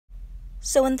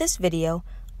So in this video,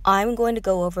 I'm going to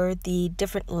go over the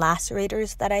different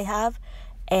lacerators that I have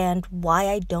and why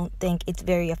I don't think it's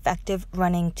very effective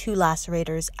running two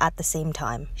lacerators at the same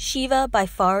time. Shiva by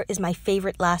far is my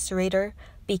favorite lacerator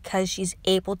because she's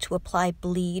able to apply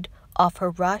bleed off her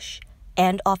rush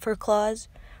and off her claws.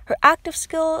 Her active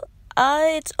skill,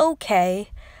 it's okay.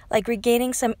 Like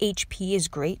regaining some HP is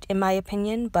great in my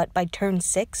opinion, but by turn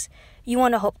 6, you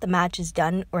want to hope the match is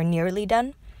done or nearly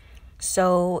done.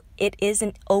 So it is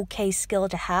an okay skill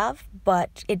to have,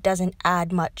 but it doesn't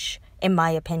add much in my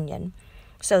opinion.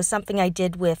 So something I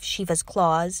did with Shiva's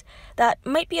claws that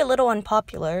might be a little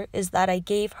unpopular is that I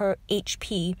gave her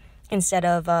HP instead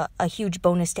of a huge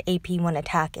bonus to AP when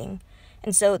attacking.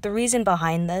 And so the reason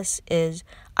behind this is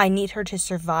I need her to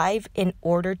survive in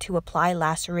order to apply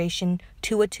laceration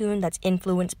to a toon that's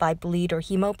influenced by bleed or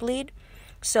hemobleed.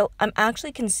 So I'm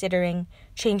actually considering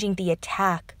changing the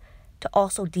attack to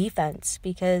also defense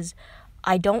because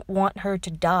I don't want her to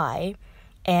die,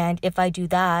 and if I do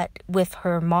that with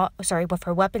her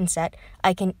weapon set,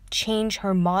 I can change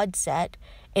her mod set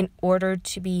in order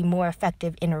to be more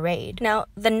effective in a raid. Now,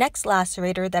 the next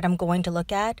lacerator that I'm going to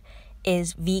look at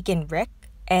is Vegan Rick,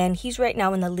 and he's right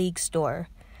now in the League store.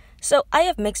 So I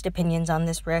have mixed opinions on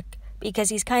this Rick because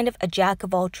he's kind of a jack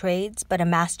of all trades but a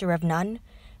master of none,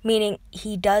 meaning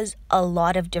he does a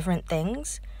lot of different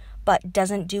things but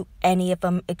doesn't do any of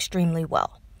them extremely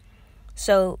well.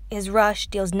 So his rush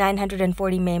deals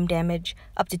 940 maim damage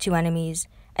up to 2 enemies,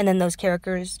 and then those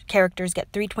characters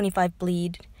get 325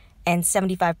 bleed and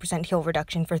 75% heal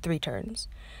reduction for 3 turns.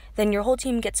 Then your whole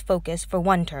team gets focus for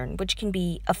 1 turn, which can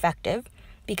be effective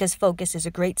because focus is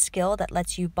a great skill that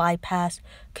lets you bypass,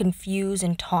 confuse,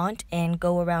 and taunt and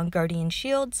go around guardian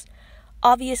shields.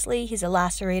 Obviously, he's a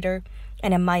lacerator,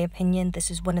 and in my opinion,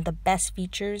 this is one of the best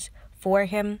features for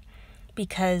him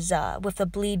because with the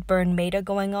bleed burn meta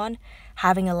going on,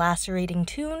 having a lacerating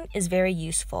toon is very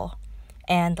useful.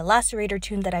 And the lacerator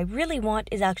toon that I really want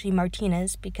is actually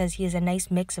Martinez because he has a nice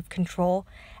mix of control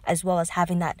as well as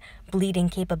having that bleeding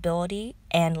capability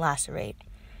and lacerate.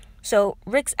 So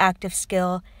Rick's active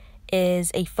skill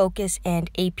is a focus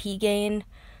and AP gain.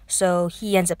 So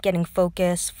he ends up getting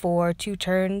focus for 2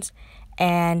 turns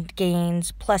and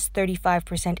gains plus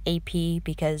 35% AP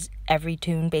because every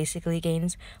toon basically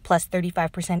gains plus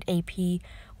 35% AP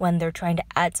when they're trying to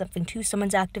add something to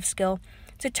someone's active skill.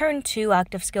 It's a turn 2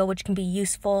 active skill, which can be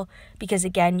useful because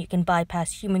again, you can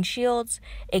bypass human shields,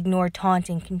 ignore taunt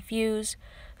and confuse,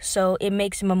 so it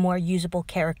makes him a more usable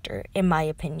character in my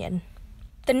opinion.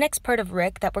 The next part of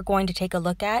Rick that we're going to take a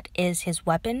look at is his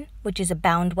weapon, which is a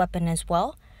bound weapon as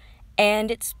well,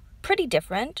 and it's pretty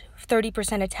different.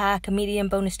 30% attack, a medium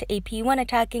bonus to AP when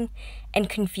attacking, and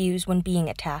confuse when being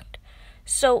attacked.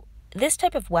 So this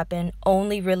type of weapon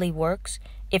only really works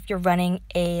if you're running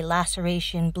a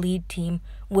laceration bleed team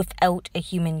without a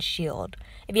human shield.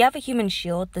 If you have a human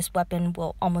shield, this weapon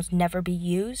will almost never be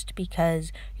used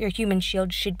because your human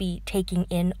shield should be taking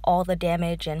in all the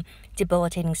damage and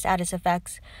debilitating status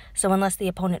effects. So unless the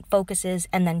opponent focuses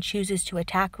and then chooses to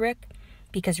attack Rick,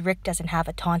 because Rick doesn't have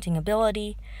a taunting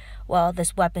ability, well,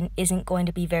 this weapon isn't going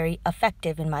to be very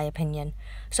effective in my opinion.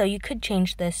 So you could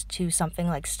change this to something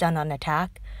like stun on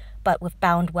attack, but with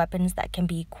bound weapons that can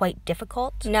be quite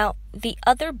difficult. Now, the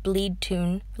other bleed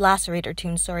toon, lacerator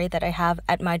toon, that I have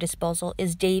at my disposal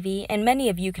is Davy, and many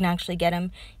of you can actually get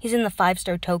him. He's in the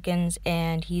 5-star tokens,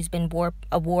 and he's been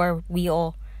a war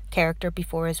wheel character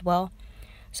before as well.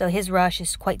 So his rush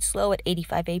is quite slow at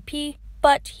 85 AP,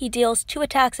 but he deals 2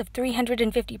 attacks of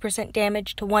 350%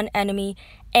 damage to 1 enemy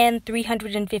and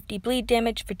 350 bleed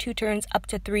damage for 2 turns up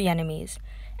to 3 enemies.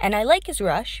 And I like his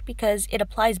rush because it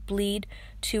applies bleed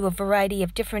to a variety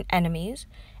of different enemies,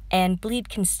 and bleed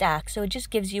can stack, so it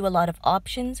just gives you a lot of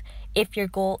options if your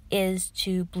goal is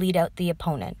to bleed out the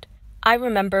opponent. I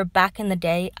remember back in the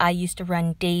day I used to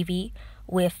run Davy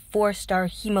with 4-star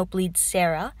Hemobleed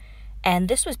Sarah, and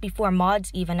this was before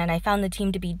mods even, and I found the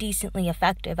team to be decently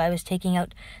effective. I was taking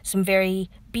out some very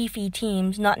beefy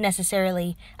teams, not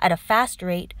necessarily at a fast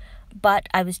rate, but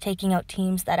I was taking out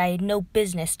teams that I had no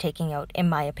business taking out, in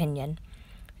my opinion.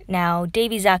 Now,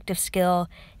 Davy's active skill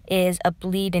is a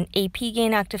bleed and AP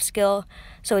gain active skill,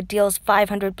 so it deals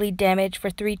 500 bleed damage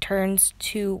for 3 turns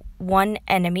to 1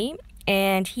 enemy,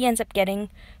 and he ends up getting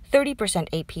 30%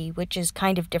 AP, which is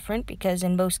kind of different because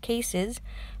in most cases,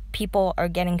 people are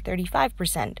getting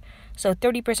 35%, so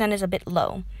 30% is a bit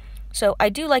low. So I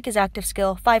do like his active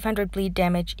skill. 500 bleed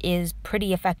damage is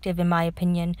pretty effective in my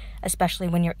opinion, especially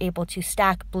when you're able to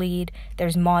stack bleed.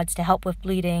 There's mods to help with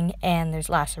bleeding, and there's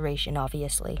laceration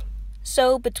obviously.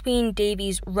 So between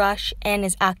Davy's rush and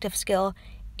his active skill,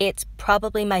 It's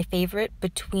probably my favorite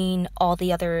between all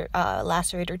the other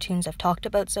lacerator toons I've talked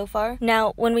about so far.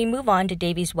 Now, when we move on to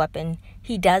Davy's weapon,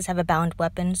 he does have a bound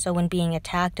weapon, so when being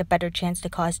attacked, a better chance to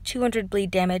cause 200 bleed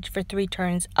damage for 3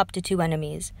 turns up to 2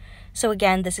 enemies. So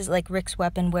again, this is like Rick's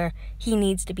weapon where he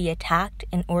needs to be attacked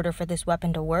in order for this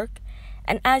weapon to work.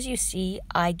 And as you see,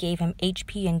 I gave him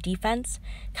HP and defense,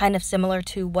 kind of similar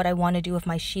to what I want to do with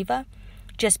my Shiva.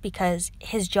 Just because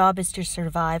his job is to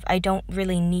survive, I don't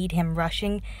really need him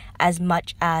rushing as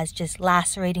much as just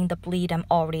lacerating the bleed I'm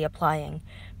already applying.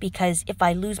 Because if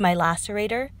I lose my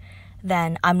lacerator,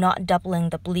 then I'm not doubling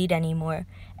the bleed anymore,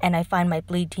 and I find my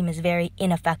bleed team is very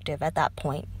ineffective at that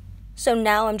point. So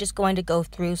now I'm just going to go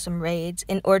through some raids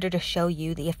in order to show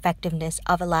you the effectiveness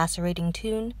of a lacerating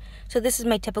toon. So this is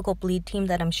my typical bleed team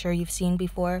that I'm sure you've seen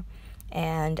before.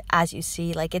 And as you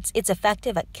see, like it's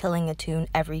effective at killing a toon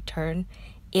every turn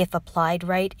if applied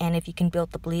right and if you can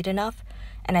build the bleed enough.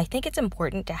 And I think it's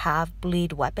important to have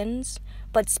bleed weapons,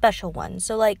 but special ones.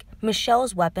 So like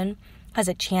Michelle's weapon has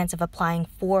a chance of applying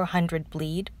 400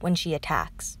 bleed when she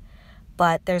attacks.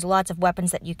 But there's lots of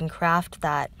weapons that you can craft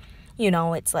that, you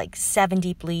know, it's like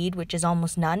 70 bleed, which is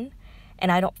almost none.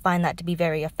 And I don't find that to be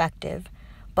very effective.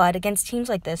 But against teams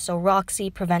like this, so Roxy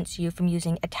prevents you from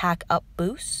using attack up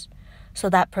boosts. So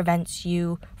that prevents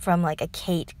you from like a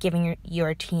Kate giving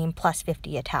your team plus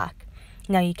 50 attack.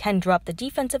 Now you can drop the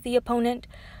defense of the opponent,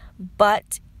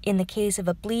 but in the case of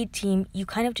a bleed team, you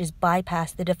kind of just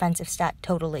bypass the defensive stat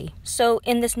totally. So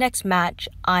in this next match,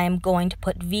 I'm going to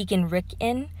put Vegan Rick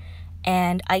in,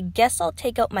 and I guess I'll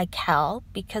take out my Cal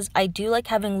because I do like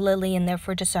having Lily in there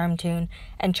for disarm toon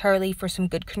and Charlie for some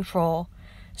good control.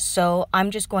 So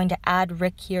I'm just going to add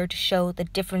Rick here to show the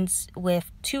difference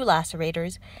with 2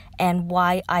 lacerators and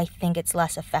why I think it's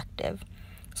less effective.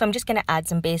 So I'm just going to add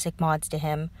some basic mods to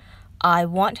him. I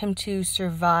want him to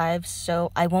survive,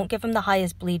 so I won't give him the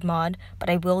highest bleed mod, but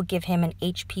I will give him an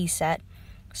HP set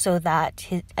so that,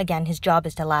 his job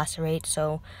is to lacerate.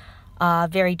 So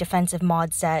very defensive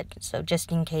mod set, so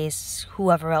just in case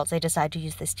whoever else I decide to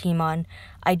use this team on.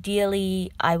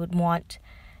 Ideally, I would want,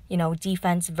 you know,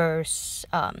 defense versus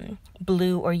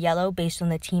blue or yellow based on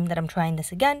the team that I'm trying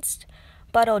this against,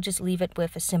 but I'll just leave it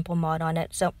with a simple mod on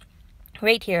it. So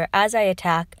right here, as I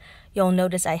attack, you'll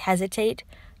notice I hesitate.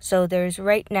 So there's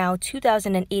right now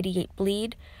 2,088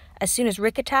 bleed. As soon as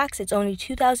Rick attacks, it's only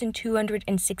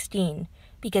 2,216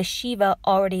 because Shiva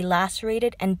already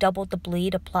lacerated and doubled the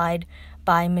bleed applied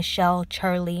by Michelle,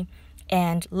 Charlie,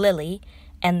 and Lily,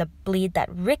 and the bleed that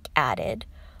Rick added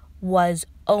was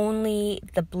only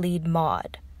the bleed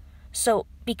mod. So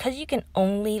because you can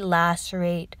only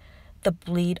lacerate the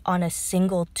bleed on a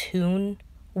single toon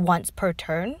once per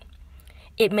turn,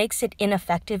 it makes it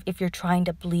ineffective if you're trying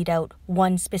to bleed out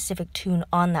one specific toon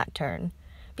on that turn.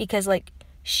 Because like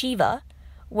Shiva,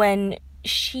 when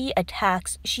she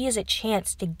attacks, she has a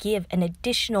chance to give an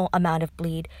additional amount of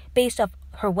bleed based off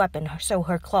her weapon, so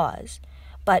her claws.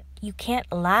 But you can't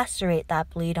lacerate that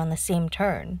bleed on the same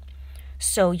turn.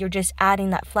 So you're just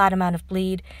adding that flat amount of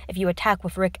bleed. If you attack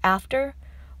with Rick after,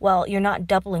 well, you're not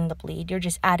doubling the bleed, you're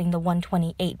just adding the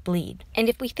 128 bleed. And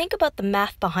if we think about the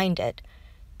math behind it,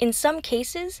 in some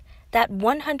cases, that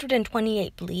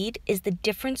 128 bleed is the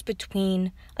difference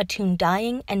between a toon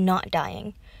dying and not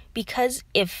dying. Because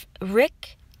if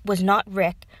Rick was not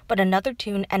Rick, but another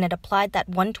toon and it applied that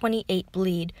 128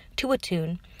 bleed to a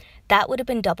toon, that would have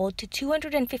been doubled to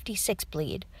 256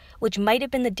 bleed, which might have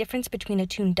been the difference between a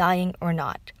toon dying or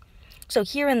not. So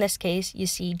here in this case, you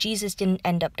see Jesus didn't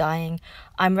end up dying.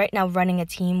 I'm right now running a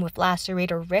team with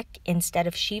Lacerator Rick instead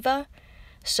of Shiva.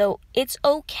 So it's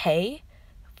okay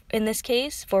in this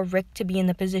case for Rick to be in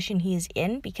the position he is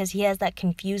in because he has that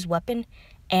confused weapon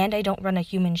and I don't run a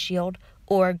human shield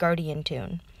or a guardian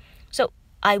toon. So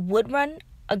I would run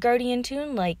a guardian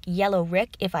toon like Yellow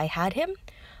Rick if I had him,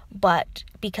 but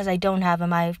because I don't have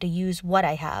him, I have to use what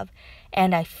I have.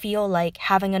 And I feel like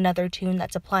having another toon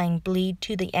that's applying bleed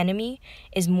to the enemy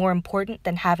is more important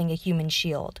than having a human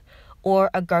shield or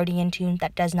a guardian toon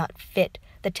that does not fit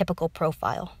the typical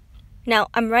profile. Now,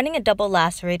 I'm running a double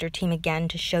lacerator team again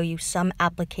to show you some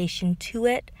application to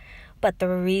it, but the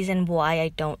reason why I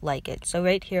don't like it. So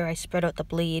right here, I spread out the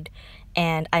bleed,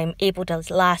 and I'm able to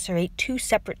lacerate 2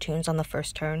 separate toons on the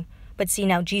first turn. But see,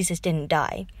 now Jesus didn't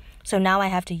die. So now I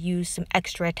have to use some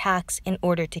extra attacks in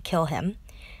order to kill him.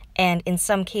 And in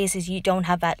some cases, you don't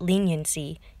have that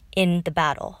leniency in the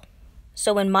battle.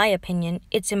 So in my opinion,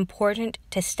 it's important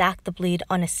to stack the bleed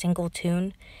on a single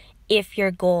toon if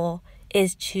your goal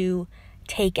is to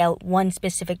take out one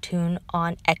specific toon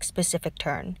on X specific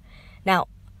turn. Now,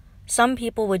 Some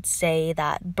people would say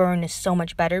that burn is so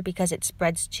much better because it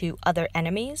spreads to other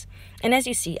enemies. And as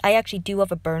you see, I actually do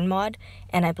have a burn mod,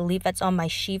 and I believe that's on my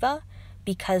Shiva,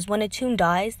 because when a toon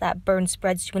dies, that burn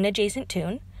spreads to an adjacent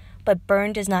toon, but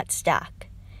burn does not stack.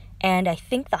 And I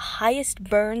think the highest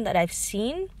burn that I've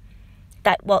seen,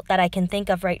 that I can think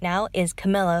of right now, is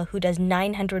Camilla, who does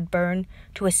 900 burn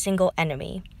to a single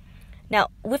enemy. Now,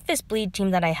 with this bleed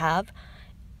team that I have,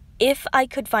 if I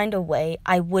could find a way,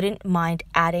 I wouldn't mind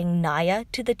adding Naya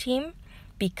to the team,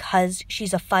 because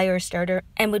she's a fire starter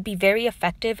and would be very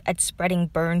effective at spreading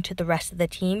burn to the rest of the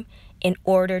team in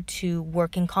order to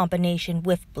work in combination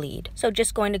with bleed. So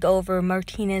just going to go over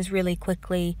Martinez really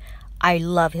quickly. I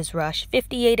love his rush.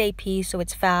 58 AP, so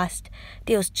it's fast.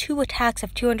 Deals 2 attacks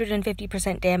of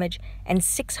 250% damage and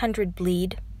 600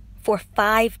 bleed for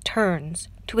 5 turns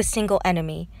to a single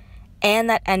enemy. And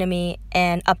that enemy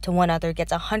and up to one other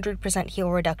gets 100% heal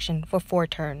reduction for 4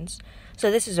 turns. So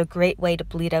this is a great way to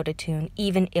bleed out a toon,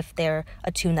 even if they're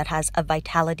a toon that has a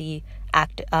vitality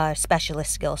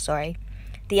specialist skill,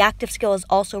 The active skill is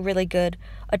also really good.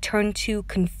 A turn 2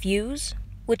 confuse,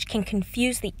 which can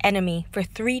confuse the enemy for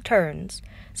 3 turns.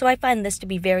 So I find this to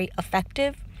be very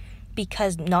effective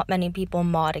because not many people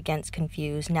mod against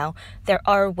confuse. Now, there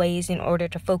are ways in order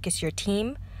to focus your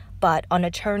team, but on a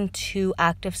turn 2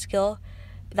 active skill,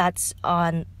 that's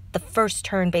on the first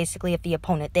turn basically of the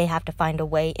opponent. They have to find a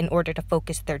way in order to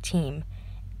focus their team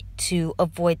to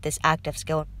avoid this active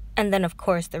skill. And then of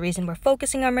course, the reason we're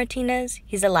focusing on Martinez,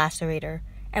 he's a lacerator.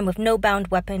 And with no bound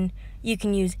weapon, you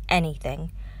can use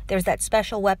anything. There's that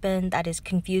special weapon that is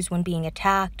confused when being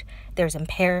attacked. There's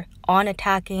impair on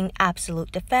attacking,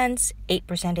 absolute defense,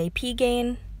 8% AP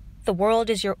gain. The world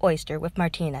is your oyster with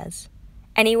Martinez.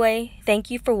 Anyway, thank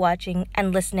you for watching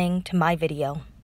and listening to my video.